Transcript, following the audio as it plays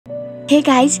Hey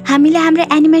guys, हामीले हाम्रो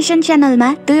animation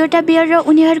च्यानलमा दुईवटा बियर र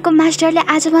उनीहरूको मास्टरले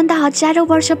आजभन्दा हजारौं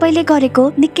वर्ष पहिले गरेको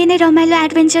निकै नै रमाइलो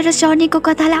एडभेन्चरस जर्नीको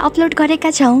कथालाई अपलोड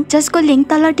गरेका छौं, जसको लिंक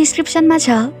तल डिस्क्रिप्सनमा छ।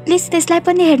 प्लिज त्यसलाई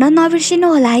पनि हेर्न नबिर्सिनु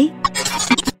होला है।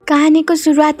 कहानीको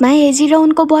सुरुवातमा हेजी र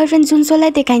उनको बॉयफ्रेन्ड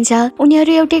जुन्सोलाई देखाइन्छ।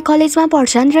 उनीहरू एउटै कलेजमा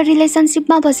पढ्छन् र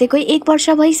रिलेसनशिपमा बसेको 1 वर्ष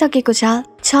भइसकेको छ।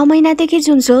 6 महिनादेखि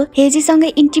जुन्सो हेजीसँग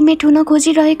इन्टिमेट हुन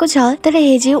खोजिरहेको छ, तर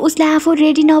हेजी उसले आफू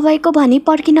रेडी नभएको भनी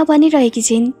पर्खिन भनिरहेकी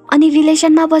छिन्। अनि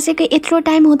रिलेसनमा बसेको यत्रो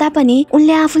टाइम हुँदा पनि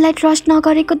उनले आफूलाई ट्रस्ट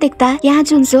नगरेको देख्दा यहाँ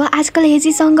जुन्सो आजकल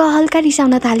हेजीसँग हल्का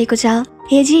रिसाउन थालेको छ।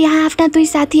 हेजी यहाँ आफ्ना दुई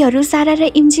साथीहरू सारा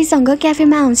र इम्जीसँग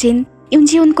क्याफेमा आउँछिन्।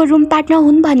 इम्जी उनको रुम पार्टनर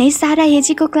हुन् भने सारा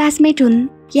हेजीको क्लासमेट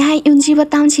हुन्। यहाँ युन्जी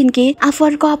बताउँछिन् कि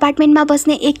आफूहरूको अपार्टमेन्टमा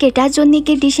बस्ने एक केटा जो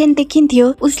निकै डिसेन्ट देखिन्थ्यो,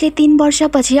 उसले 3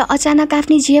 वर्षपछि अचानक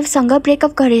आफ्नो जीएफसँग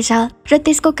ब्रेकअप गरेछ र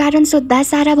त्यसको कारण सोध्दा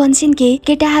सारा भन्छिन् कि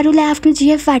केटाहरूलाई आफ्नो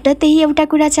जीएफबाट त्यही एउटा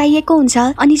कुरा चाहिएको हुन्छ,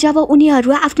 अनि जब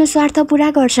उनीहरू आफ्नो स्वार्थ पूरा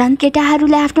गर्छन्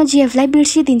केटाहरूले आफ्नो जीएफलाई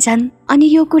बिर्सिदिन्छन्। अनि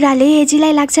यो कुराले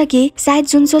हेजीलाई लाग्छ कि सायद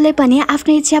जुन्सोले पनि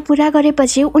आफ्नो इच्छा पूरा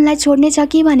गरेपछि उनलाई छोड्नेछ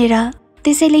कि भनेर।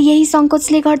 त्यसैले यही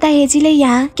संकोचले गर्दा हेजीले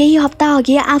यहाँ केही हप्ता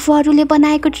अघि आफूहरूले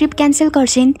बनाएको ट्रिप क्यान्सल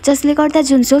गर्छिन्, जसले गर्दा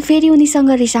जुन्सो फेरि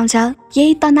उनीसँग रिसाउँछ।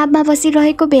 यही तनावमा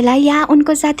बसिरहेको बेला यहाँ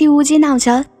उनको साथी उजिन आउँछ,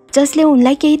 जसले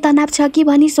उनलाई केही तनाव छ कि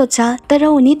भनी सोध्छ, तर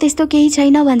उनी त्यस्तो केही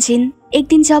छैन भन्छिन्। एक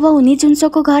दिन जब उनी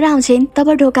जुन्सोको घर आउँछिन् तब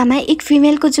ढोकामा एक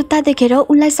फिमेलको जुत्ता देखेर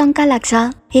उनलाई शंका लाग्छ।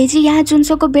 हेजी यहाँ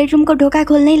जुन्सोको बेडरुमको ढोका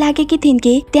खोल्नै लागेकी थिइन्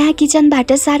कि त्यहाँ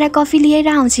किचनबाट सारा कफी लिएर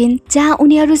आउँछिन्, जहाँ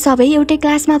उनीहरू सबै एउटै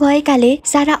क्लासमा भएकाले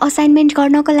सारा असाइनमेन्ट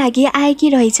गर्नको लागि आएकी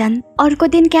रहेछन्। अर्को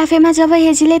दिन क्याफेमा जब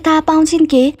हेजीले थाहा पाउँछिन्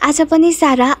कि आज पनि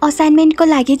सारा असाइनमेन्टको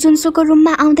लागि जुन्सोको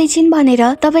रुममा आउँदैछिन् भनेर,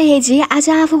 तब हेजी आज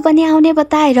आफू पनि आउने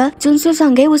बताएर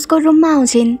जुन्सोसँगै उसको रुममा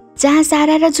आउँछिन्। जहाँ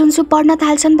सारा र जुन्सो पढ्न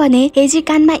थाल्छन् भने हेजी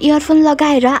कानमा इयरफोन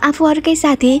लगाएर आफू अर्कै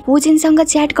साथी वुजिनसँग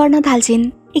च्याट गर्न थाल्छिन्।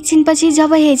 एकछिनपछि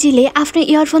जब हेजीले आफ्नो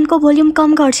इयरफोनको भोल्युम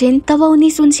कम गर्छिन् तब उनी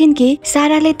सुन्छिन् कि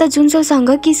साराले त जुन्सोसँग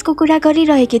किसको कुरा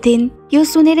गरिरहेकी थिइन्। यो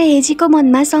सुनेर हेजीको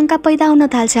मनमा शंका पैदा हुन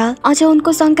थाल्छ। अझ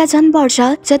उनको शंका झन् बढ्छ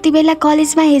जति बेला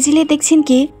कलेजमा हेजीले देख्छिन्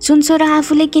कि जुन्सो र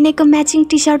आफूले किनेको म्याचिङ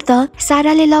टी सर्ट त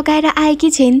साराले लगाएर आएकी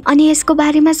छिन्, अनि यसको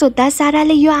बारेमा सोध्दा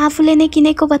साराले यो आफूले नै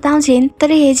किनेको बताउँछिन्,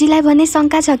 तर हेजीलाई भने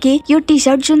शंका छ कि यो टी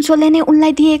सर्ट जुन्सोले नै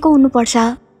उनलाई दिएको हुनुपर्छ।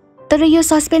 तर यो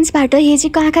सस्पेन्सबाट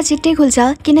हेजीको आँखा छिट्टै खुल्छ,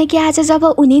 किनकि आज जब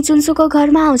उनी जुन्सोको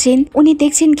घरमा आउँछिन् उनी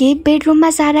देख्छिन् कि बेडरुममा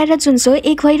सारा र जुन्सो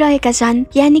एक भइरहेका छन्।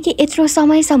 यानि कि यत्रो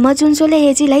समयसम्म जुन्सोले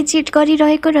हेजीलाई चिट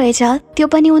गरिरहेको रहेछ, त्यो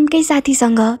पनि उनकै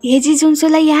साथीसँग। हेजी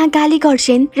जुन्सोलाई यहाँ गाली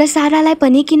गर्छिन् र सारालाई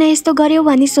पनि किन यस्तो गर्यो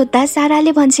भनी सोध्दा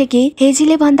साराले भन्छ कि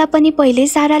हेजीले भन्दा पनि पहिले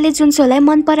साराले जुन्सोलाई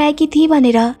मन पराएकी थिए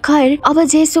भनेर। खैर, अब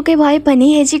जेसुकै भए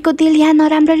पनि हेजीको दिल यहाँ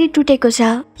नराम्ररी टुटेको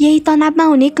छ। यही तनावमा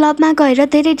उनी क्लबमा गएर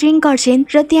धेरै ड्रिङ्क गर्छिन्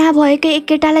र त्यहाँ भएको एक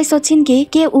केटालाई सोध्छिन्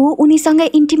कि ऊ उनीसँग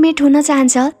इन्टिमेट हुन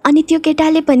चाहन्छ, अनि त्यो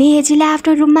केटाले पनि हेजीलाई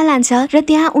आफ्नो रुममा लान्छ र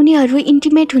त्यहाँ उनीहरू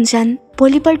इन्टिमेट हुन्छन्।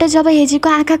 भोलिपल्ट जब हेजीको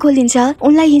आँखा खोलिन्छ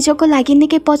उनलाई हिजोको लागि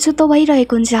निकै पछुतो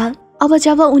भइरहेको हुन्छ। अब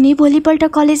जब उनी भोलिपल्ट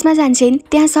कलेजमा जान्छन्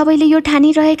त्यहाँ सबैले यो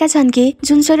ठानिरहेका छन् कि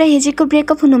जुन्सो र हेजीको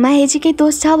ब्रेकअप हुनुमा हेजीकै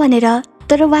दोष छ भनेर।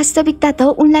 तर वास्तविकता त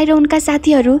उनलाई र उनका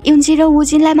साथीहरू युन्जी र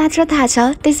वुजिनलाई मात्र थाहा छ,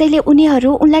 त्यसैले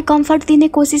उनीहरू उनलाई कम्फर्ट दिने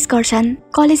कोसिस गर्छन्।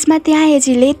 कलेजमा त्यहाँ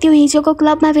हेजीले त्यो हिजोको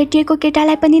क्लबमा भेटिएको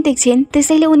केटालाई पनि देख्छिन्,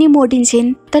 त्यसैले उनी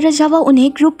मोडिन्छन्। तर जब उनी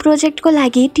ग्रुप प्रोजेक्टको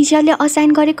लागि टिचरले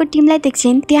असाइन गरेको टिमलाई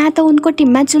देख्छिन् त्यहाँ त उनको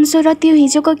टिममा जुन्सो र त्यो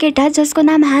हिजोको केटा जसको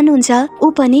नाम हान हुन्छ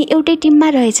ऊ पनि एउटै टिममा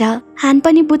रहेछ। हान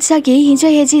पनि बुझ्छ कि हिजो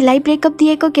हेजीलाई ब्रेकअप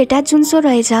दिएको केटा जुन्सो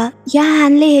रहेछ। यहाँ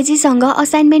हानले हेजीसँग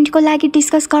असाइनमेन्टको लागि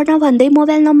डिस्कस गर्न भन्दै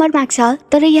मोबाइल नम्बर माग्छ,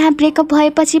 तर यहाँ ब्रेकअप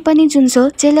भएपछि पनि जुन्सो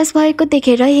जेलस भएको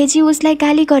देखेर हेजी उसलाई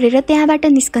गाली गरेर त्यहाँबाट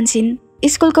निस्कन्छन्।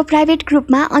 स्कुलको प्राइभेट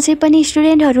ग्रुपमा अझै पनि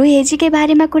स्टुडेन्टहरू हेजीकै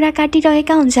बारेमा कुरा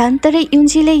काटिरहेका हुन्छन्, तर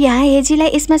युन्जीले यहाँ हेजीलाई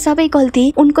यसमा सबै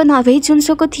गल्ती उनको नभई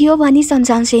जुन्सोको थियो भनी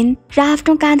सम्झाउँछिन् र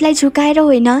आफ्नो काँधलाई झुकाएर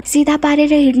होइन सिधा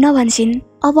पारेर हिँड्न भन्छन्।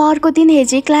 अब अर्को दिन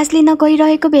हेजी क्लास लिन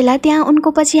गइरहेको बेला त्यहाँ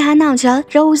उनको पछि हान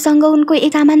आउँछ र उसँग उनको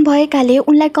एक सामान भएकाले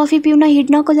उनलाई कफी पिउन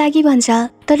हिँड्नको लागि भन्छ,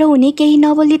 तर उनी केही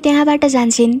नबोली त्यहाँबाट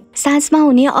जान्छन्। साँझमा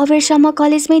उनी अबेरसम्म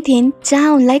कलेजमै थिइन्,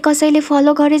 जहाँ उनलाई कसैले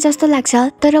फलो गरे जस्तो लाग्छ,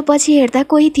 तर पछि हेर्दा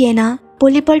कोही थिएन।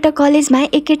 भोलिपल्ट कलेजमा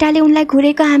एक केटाले उनलाई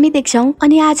घुरेको हामी देख्छौं,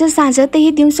 अनि आज साँझ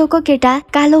त्यही दिउँसोको केटा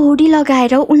कालो हुडी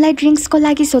लगाएर उनलाई ड्रिङ्क्सको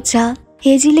लागि सोध्छ।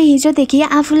 हेजीले हिजोदेखि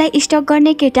आफूलाई स्टक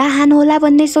गर्ने केटा हान होला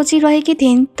भन्ने सोचिरहेकी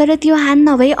थिइन्, तर त्यो हान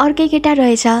नभई अर्कै केटा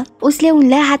रहेछ। उसले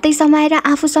उनलाई हातै समाएर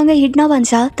आफूसँग हिँड्न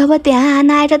भन्छ, तब त्यहाँ हान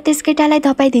आएर त्यस केटालाई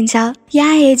धपाइदिन्छ।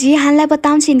 यहाँ हेजी हानलाई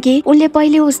बताउँछिन् कि उनले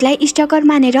पहिले उसलाई स्टकर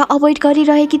मानेर अभोइड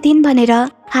गरिरहेकी थिइन् भनेर।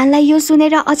 हानलाई यो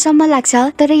सुनेर अचम्म लाग्छ,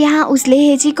 तर यहाँ उसले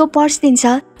हेजीको पर्स दिन्छ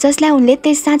जसलाई उनले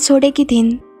त्यस साँझ छोडेकी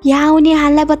थिइन्। यहाँ उनी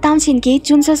हानलाई बताउँछिन् कि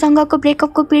जुन्सोसँगको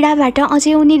ब्रेकअपको पीडाबाट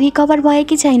अझै उनी रिकभर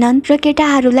भएकी छैनन् र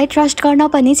केटाहरूलाई ट्रस्ट गर्न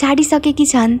पनि छाडिसकेकी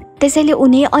छन्। त्यसैले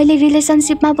उनी अहिले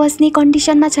रिलेसनसिपमा बस्ने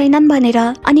कन्डिसनमा छैनन् भनेर।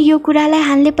 अनि यो कुरालाई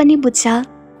हानले पनि बुझ्छ।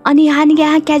 अनि हान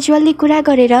यहाँ क्याजुअली कुरा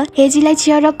गरेर हेजीलाई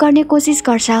चियर अप गर्ने कोसिस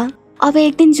गर्छ। अब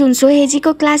एक दिन जुन्सो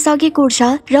हेजीको क्लास अघि कुर्छ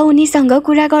र उनीसँग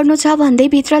कुरा गर्नु छ भन्दै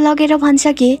भित्र लगेर भन्छ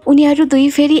कि उनीहरू दुई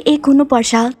फेरि एक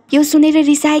हुनुपर्छ। यो सुनेर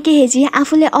रिसाएकी हेजी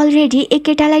आफूले अलरेडी एक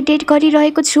केटालाई डेट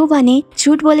गरिरहेको छु भने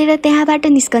झुट बोलेर त्यहाँबाट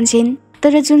निस्कन्छन्।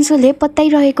 तर जुन्सोले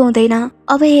पत्ताइरहेको हुँदैन।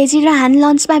 अब हेजी र हान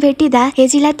लन्चमा भेटिँदा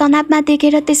हेजीलाई तनावमा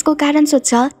देखेर त्यसको कारण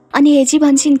सोध्छ। अनि हेजी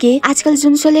भन्छन् कि आजकल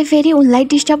जुन्सोले फेरि उनलाई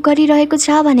डिस्टर्ब गरिरहेको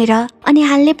छ भनेर। अनि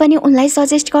हानले पनि उनलाई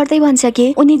सजेस्ट गर्दै भन्छ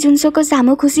कि उनी जुन्सोको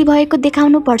सामु खुसी भएको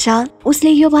देखाउनु पर्छ। उसले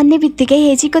यो भन्ने बित्तिकै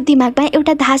हेजीको दिमागमा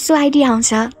एउटा धासो आइडिया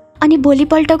आउँछ। अनि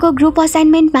भोलिपल्टको ग्रुप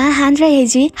असाइनमेन्टमा हान र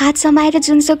हेजी हात समाएर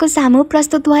जुन्सोको सामु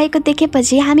प्रस्तुत भएको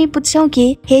देखेपछि हामी बुझ्छौँ कि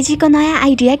हेजीको नयाँ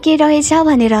आइडिया के रहेछ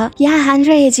भनेर। यहाँ हान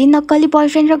र हेजी नक्कली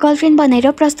बोयफ्रेन्ड र गर्लफ्रेन्ड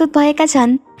बनेर प्रस्तुत भएका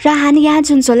छन् र हान यहाँ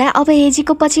जुन्सोलाई अब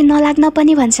हेजीको पछि नलाग्न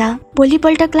पनि भन्छ।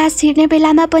 भोलिपल्ट क्लास छिर्ने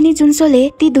बेलामा पनि जुन्सोले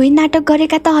ती दुई नाटक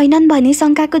गरेका त हैनन् भनी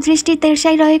शंकाको दृष्टि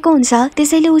तेर्साइरहेको हुन्छ।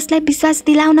 त्यसैले उसलाई विश्वास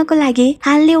दिलाउनको लागि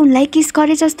हानले उनलाई किस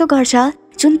गरे जस्तो गर्छ,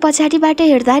 जुन पछाडिबाट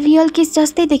हेर्दा रियल किस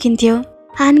जस्तै देखिन्थ्यो।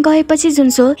 हान गएपछि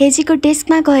जुन्सो हेजीको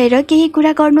डेस्कमा गएर केही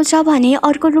कुरा गर्नु छ भने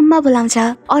अर्को रुममा बोलाउँछ।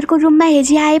 अर्को रुममा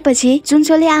हेजी आएपछि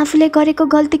जुन्सोले आफूले गरेको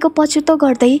गल्तीको पछुतो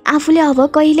गर्दै आफूले अब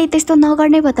कहिल्यै त्यस्तो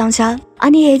नगर्ने बताउँछ।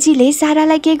 अनि हेजीले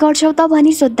सारालाई के गर्छौ त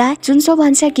भनी सोध्दा जुन्सो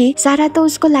भन्छ कि सारा त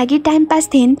उसको लागि टाइम पास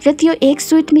थिइन् र त्यो एक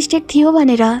स्विट मिस्टेक थियो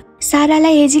भनेर।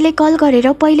 सारालाई हेजीले कल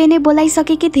गरेर पहिले नै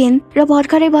बोलाइसकेकी थिइन् र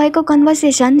भर्खरै भएको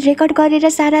कन्भर्सेसन रेकर्ड गरेर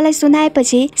सारालाई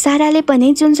सुनाएपछि साराले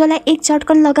पनि जुन्सोलाई एक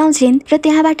चटकन लगाउँछिन् र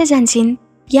त्यहाँबाट जान्छिन्।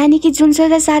 यानी कि जुन्सो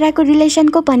र साराको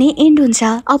रिलेसनको पनि एन्ड हुन्छ।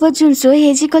 अब जुन्सो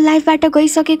हेजीको लाइफबाट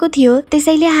गइसकेको थियो,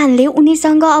 त्यसैले हानले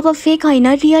उनीसँग अब फेक होइन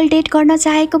रियल डेट गर्न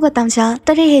चाहेको बताउँछ।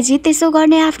 तर हेजी त्यसो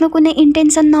गर्ने आफ्नो कुनै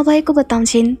इन्टेन्सन नभएको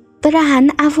बताउँछिन्। तर हान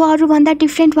आफू अरूभन्दा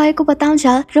डिफ्रेन्ट भएको बताउँछ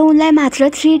र उनलाई मात्र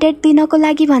 3 डेट दिनको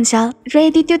लागि भन्छ। र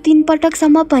यदि त्यो 3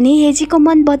 पटकसम्म पनि हेजीको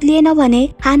मन बदलिएन भने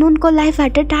हान उनको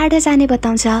लाइफबाट टाढा जाने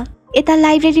बताउँछ। यता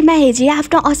लाइब्रेरीमा हेजी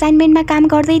आफ्नो असाइनमेन्टमा काम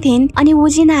गर्दै थिइन् अनि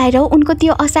वुजिन आएर उनको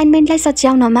त्यो असाइनमेन्टलाई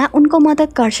सच्याउनमा उनको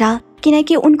मद्दत गर्छ,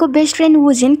 किनकि उनको बेस्ट फ्रेन्ड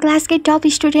वुजिन क्लासकै टप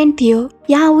स्टुडेन्ट थियो।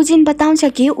 यहाँ वुजिन बताउँछ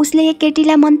कि उसले एक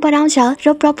केटीलाई मन पराउँछ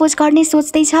र प्रपोज गर्ने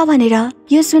सोच्दैछ भनेर।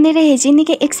 यो सुनेर हेजी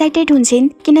निकै एक्साइटेड हुन्छन्,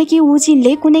 किनकि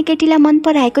वुजिनले कुनै केटीलाई मन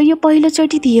पराएको यो पहिलो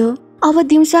चोटि थियो। अब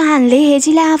दिउँसो हानले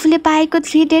हेजीलाई आफूले पाएको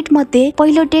 3 डेट मध्ये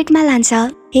पहिलो डेटमा लान्छ।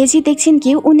 हेजी देख्छिन्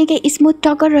कि ऊ निकै स्मुथ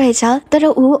टकर रहेछ, तर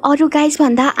ऊ अरू गाइज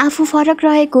भन्दा आफू फरक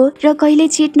रहेको र कहिले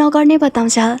चिट नगर्ने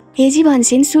बताउँछ। हेजी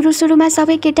भन्छन् सुरुमा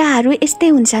सबै केटाहरू यस्तै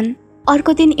हुन्छन्।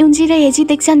 अर्को दिन युन्जी र हेजी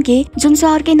देख्छन् कि जुन्सो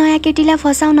अर्कै नयाँ केटीलाई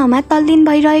फसाउनमा तल्लीन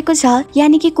भइरहेको छ,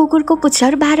 यानी कि कुकुरको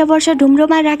पुच्छर 12 वर्ष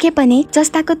ढुम्रोमा राखे पनि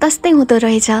जस्ताको तस्तै हुँदो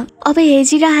रहेछ। अब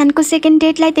हेजी र हानको सेकेन्ड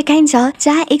डेटलाई देखाइन्छ,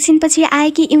 जहाँ एकछिनपछि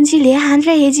आएकी युन्जीले हान र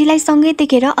हेजीलाई सँगै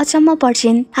देखेर अचम्म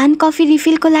पर्छिन्। हान कफी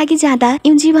रिफिलको लागि जाँदा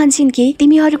युन्जी भन्छन् कि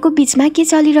तिमीहरूको बीचमा के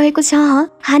चलिरहेको छ ह?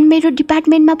 हान मेरो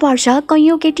डिपार्टमेन्टमा पढ्छ,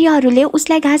 कैयौं केटीहरूले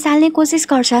उसलाई घाँस हाल्ने कोसिस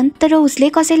गर्छन्, तर उसले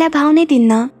कसैलाई भाउ नै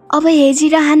दिन्न। अब हेजी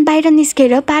र हान बाहिर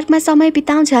निस्केर पार्कमा समय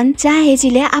बिताउँछन्, जहाँ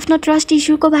हेजीले आफ्नो ट्रस्ट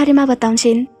इस्युको बारेमा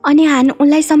बताउँछिन्। अनि हान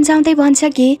उनलाई सम्झाउँदै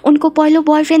भन्छ कि उनको पहिलो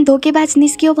बोयफ्रेन्ड धोकेबाज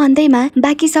निस्कियो भन्दैमा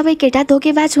बाँकी सबै केटा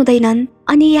धोकेबाज हुँदैनन्।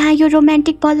 अनि यहाँ यो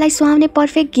रोमान्टिक पललाई सुहाउने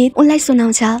पर्फेक्ट गीत उनलाई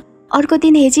सुनाउँछ। अर्को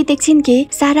दिन हेजी देख्छिन् कि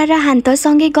सारा र हान त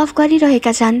सँगै गफ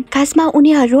गरिरहेका छन्। खासमा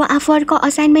उनीहरू आफूहरूको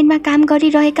असाइनमेन्टमा काम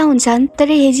गरिरहेका हुन्छन्, तर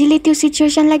हेजीले त्यो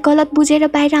सिचुएसनलाई गलत बुझेर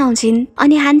बाहिर आउँछिन्।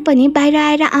 अनि हान पनि बाहिर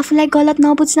आएर आफूलाई गलत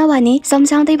नबुझ्न भनी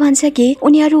सम्झाउँदै भन्छ कि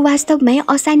उनीहरू वास्तवमै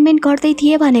असाइनमेन्ट गर्दै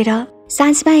थिए भनेर।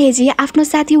 साँझमा हेजी आफ्नो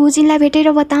साथी वुजिनलाई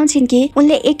भेटेर बताउँछिन् कि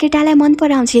उनले एक केटालाई मन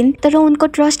पराउँछिन्, तर उनको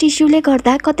ट्रस्ट इस्युले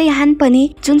गर्दा कतै हान पनि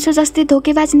जुन्सो जस्तै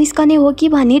धोकेबाज निस्कने हो कि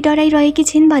भनी डराइरहेकी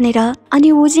छिन् भनेर।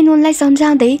 अनि वुजिन उनलाई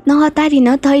सम्झाउँदै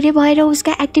नहतारिन धैर्य भएर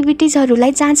उसका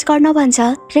एक्टिभिटिजहरूलाई जाँच गर्न भन्छ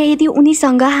र यदि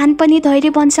उनीसँग हान पनि धैर्य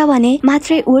बन्छ भने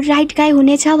मात्रै ऊ राइट गाई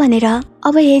हुनेछ भनेर।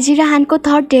 अब हेजी र हानको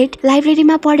थर्ड डेट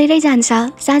लाइब्रेरीमा पढेरै जान्छ।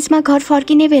 साँझमा घर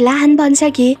फर्किने बेला हान भन्छ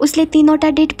कि उसले 3वटा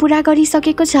डेट पूरा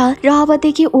गरिसकेको छ र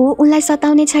अबदेखि ऊ उनलाई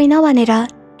सताउने छैन भनेर।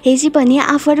 हेजी पनि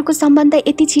आफूहरूको सम्बन्ध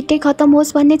यति छिट्टै खतम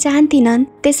होस् भन्ने चाहन्थिनन्,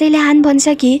 त्यसैले हान भन्छ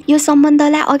कि यो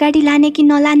सम्बन्धलाई अगाडि लाने कि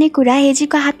नलाने कुरा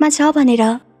हेजीको हातमा छ भनेर।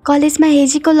 कलेजमा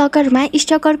हेजीको लकरमा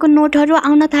स्टकरको नोटहरू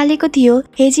आउन थालेको थियो।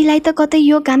 हेजीलाई त कतै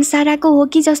यो काम साराको हो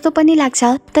कि जस्तो पनि लाग्छ,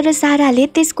 तर साराले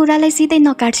त्यस कुरालाई सिधै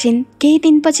नकाट्छिन्। केही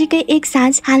दिनपछिकै एक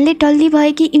साँझ हानले टल्ली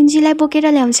भएकी युन्जीलाई बोकेर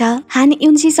ल्याउँछ। हान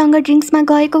युन्जीसँग ड्रिङ्क्समा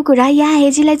गएको कुरा यहाँ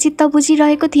हेजीलाई चित्त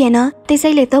बुझिरहेको थिएन।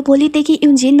 त्यसैले त भोलिदेखि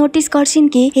युन्जी नोटिस गर्छिन्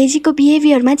कि हेजीको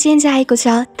बिहेभियरमा चेन्ज आएको छ,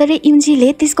 तर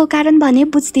युन्जीले त्यसको कारण भने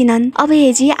बुझ्दिनन्। अब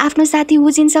हेजी आफ्नो साथी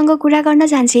वुजिनसँग कुरा गर्न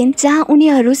जान्छिन्, जहाँ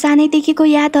उनीहरू सानैदेखिको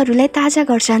यादहरूलाई ताजा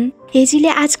गर्छन्। हेजीले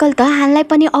आजकल त हानलाई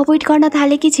पनि अभोइड गर्न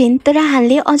थालेकी छिन्, तर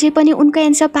हानले अझै पनि उनको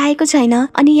एन्सर पाएको छैन।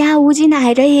 अनि यहाँ वुजिन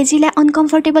आएर हेजीलाई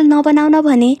अनकम्फर्टेबल नबनाउन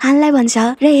भने हानलाई भन्छ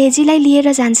र हेजीलाई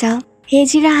लिएर जान्छ।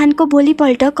 हेजी र हानको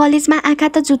भोलिपल्ट कलेजमा आँखा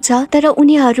त जुत्छ, तर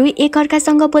उनीहरू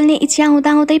एकअर्कासँग बोल्ने इच्छा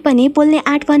हुँदाहुँदै पनि बोल्ने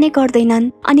आँट भने गर्दैनन्।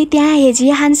 अनि त्यहाँ हेजी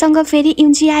हानसँग फेरि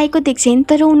युन्जी आएको देख्छिन्,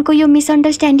 तर उनको यो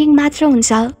मिसअन्डरस्ट्यान्डिङ मात्र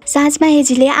हुन्छ। साँझमा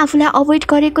हेजीले आफूलाई अभोइड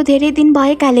गरेको धेरै दिन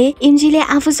भएकाले युन्जीले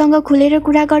आफूसँग खुलेर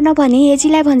कुरा गर्न भनी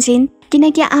हेजीलाई भन्छिन्,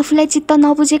 किनकि आफूलाई चित्त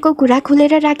नबुझेको कुरा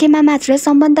खुलेर राखेमा मात्र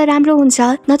सम्बन्ध राम्रो हुन्छ,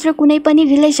 नत्र कुनै पनि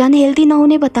रिलेसन हेल्दी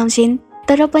नहुने बताउँछिन्।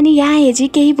 तर पनि यहाँ हेजी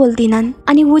केही बोल्दिनन्।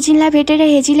 अनि वुजिनलाई भेटेर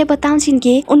हेजीले बताउँछिन्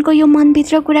कि उनको यो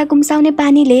मनभित्र कुरा गुम्साउने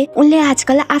बानीले उनले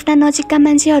आजकल आफ्ना नजिकका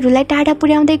मान्छेहरूलाई टाढा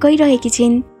पुर्याउँदै गइरहेकी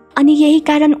छिन्। अनि यही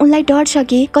कारण उनलाई डर छ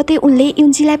कि कतै उनले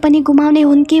युन्जीलाई पनि गुमाउने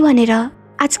हुन् कि भनेर।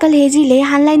 आजकल हेजीले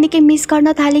हानलाई निकै मिस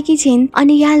गर्न थालेकी छिन्।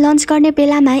 अनि यहाँ लन्च गर्ने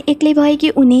बेलामा एक्लै भएकी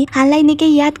उनी हानलाई निकै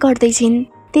याद गर्दैछिन्।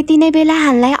 त्यति नै बेला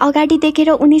हानलाई अगाडि देखेर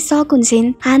उनी सक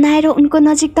हुन्छन्। हान आएर उनको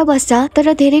नजिक त बस्छ,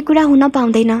 तर धेरै कुरा हुन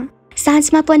पाउँदैन।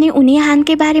 साँझमा पनि उनी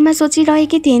हानकै बारेमा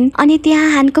सोचिरहेकी थिइन्। अनि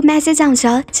त्यहाँ हानको मेसेज आउँछ,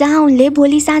 जहाँ उनले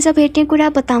भोलि साँझ भेट्ने कुरा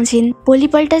बताउँछिन्।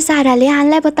 भोलिपल्ट साराले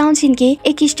हानलाई बताउँछिन् कि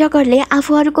एक स्टकरले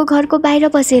आफूहरूको घरको बाहिर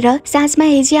बसेर साँझमा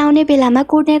हेजी आउने बेलामा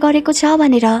कुर्ने गरेको छ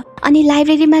भनेर। अनि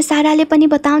लाइब्रेरीमा साराले पनि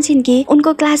बताउँछिन् कि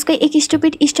उनको क्लासको एक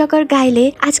स्टुपिड स्टकर गाईले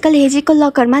आजकल हेजीको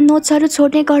लकरमा नोट्सहरू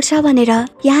छोड्ने गर्छ भनेर।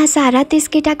 यहाँ सारा त्यस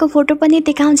केटाको फोटो पनि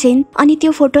देखाउँछिन्। अनि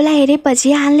त्यो फोटोलाई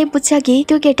हेरेपछि हानले बुझ्छ कि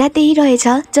त्यो केटा त्यही रहेछ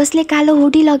जसले कालो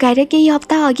हुडी लगाएर केही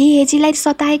हप्ता अघि हेजीलाई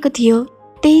सताएको थियो।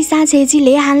 त्यही साँझ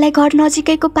हेजीले हानलाई घर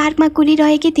नजिकैको पार्कमा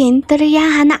कुरिरहेकी थिइन्, तर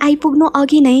यहाँ हान आइपुग्नु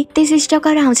अघि नै त्यस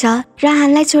स्टकर आउँछ र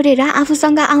हानलाई छोडेर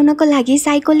आफूसँग आउनको लागि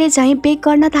साइकोले झैं बेग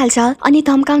गर्न थाल्छ अनि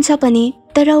धम्काउँछ पनि।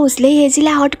 तर उसले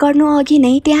हेजीलाई हट गर्नु अघि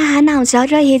नै त्यहाँ हान आउँछ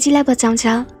र हेजीलाई बचाउँछ।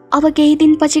 अब केही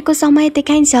दिन पछिको समय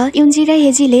देखाइन्छ, युन्जी र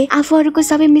हेजीले आफूहरूको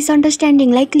सबै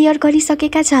मिसअन्डरस्ट्यान्डिङलाई क्लियर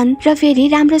गरिसकेका छन् र फेरि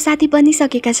राम्रो साथी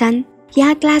बनिसकेका छन्।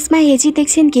 यहाँ क्लासमा हेजी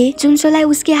देख्छिन् कि जुन्सोलाई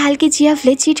उसकी हालकी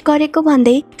जिएफले चिट गरेको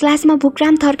भन्दै क्लासमा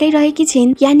भुक्राम थर्काइरहेकी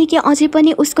छिन्, यानि कि अझै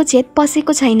पनि उसको चेत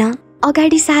पसेको छैन।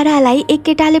 अगाडि सारालाई एक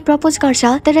केटाले प्रपोज गर्छ,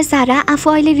 तर सारा आफू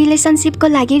अहिले रिलेसनसिपको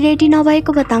लागि रेडी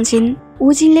नभएको बताउँछिन्।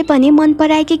 वुजिनले पनि मन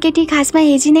पराएकी केटी खासमा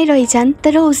हेजी नै रहेछन्,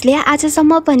 तर उसले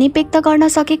आजसम्म पनि व्यक्त गर्न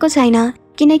सकेको छैन,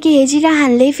 किनकि हेजी र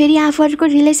हानले फेरि आफूहरूको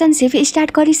रिलेसनसिप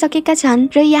स्टार्ट गरिसकेका छन्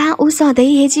र यहाँ ऊ सधैँ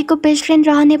हेजीको बेस्ट फ्रेन्ड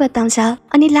रहने बताउँछ।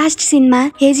 अनि लास्ट सिनमा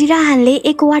हेजी र हानले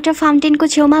एक वाटर फाउन्टेनको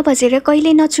छेउमा बसेर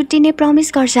कहिले नछुट्टिने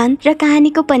प्रमिस गर्छन् र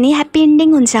कहानीको पनि ह्याप्पी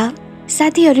एन्डिङ हुन्छ।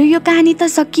 साथीहरू, यो कहानी त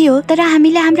सकियो, तर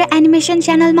हामीले हाम्रो एनिमेसन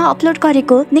च्यानलमा अपलोड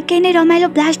गरेको निकै नै रमाइलो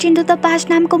ब्लास्ट इन्टु द पास्ट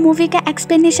नामको मुभीका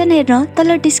एक्सप्लेनेसन हेर्न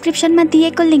तल डिस्क्रिप्सनमा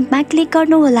दिएको लिङ्कमा क्लिक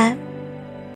गर्नुहोला।